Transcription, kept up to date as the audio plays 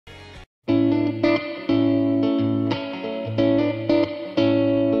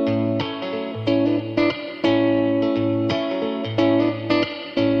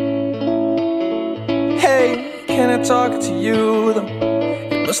remember talking to you though.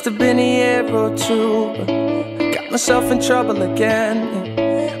 It must have been a year or two, but I got myself in trouble again.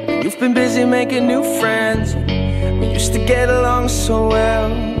 Well, you've been busy making new friends. We used to get along so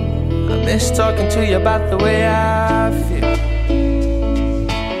well. I miss talking to you about the way I feel.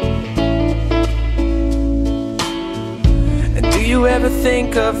 And do you ever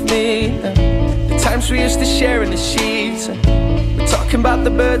think of me? The times we used to share in the sheets, we're talking about the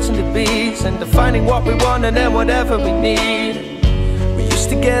birds and the bees, and defining what we want and then whatever we need. We used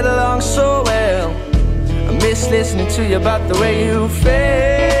to get along so well. I miss listening to you about the way you feel.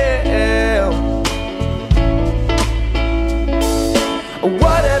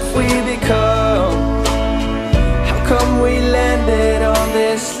 What have we become? How come we landed on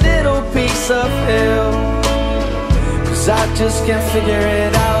this little piece of hill? 'Cause I just can't figure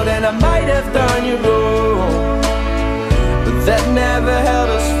it out, and I might have done you wrong, but that never held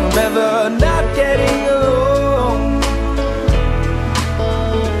us from ever not getting along.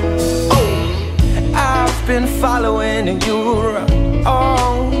 Oh, I've been following you around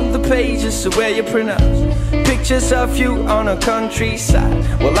all the pages of where you pronounce pictures of you on a countryside.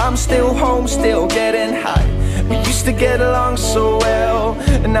 Well, I'm still home, still getting high. We used to get along so well,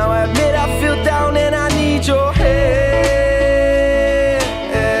 and now I admit I feel down and I need your help.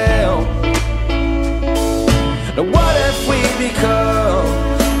 Now what have we become?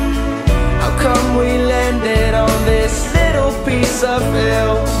 How come we landed on this little piece of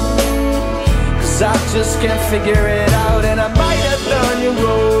hill? 'Cause I just can't figure it out, and I might have done you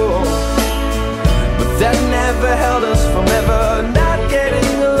wrong, but that never held us from ever not getting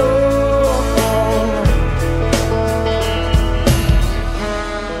along.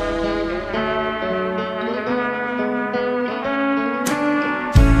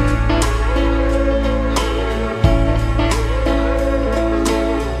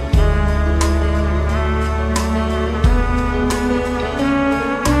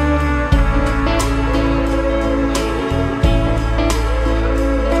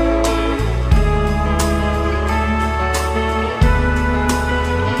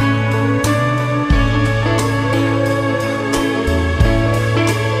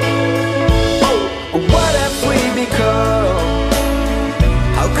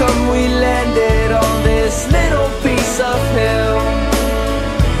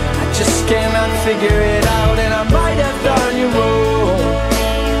 Figure it out, and I might have done you wrong,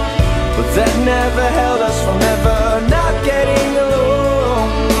 but that never held us from ever not getting along.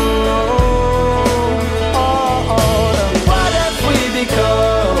 What have we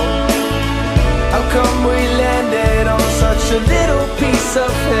become? How come we landed on such a little piece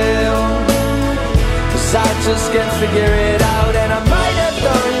of hill? 'Cause I just can't figure it out, and I might have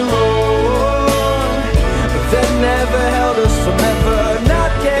done you wrong, but that never held us from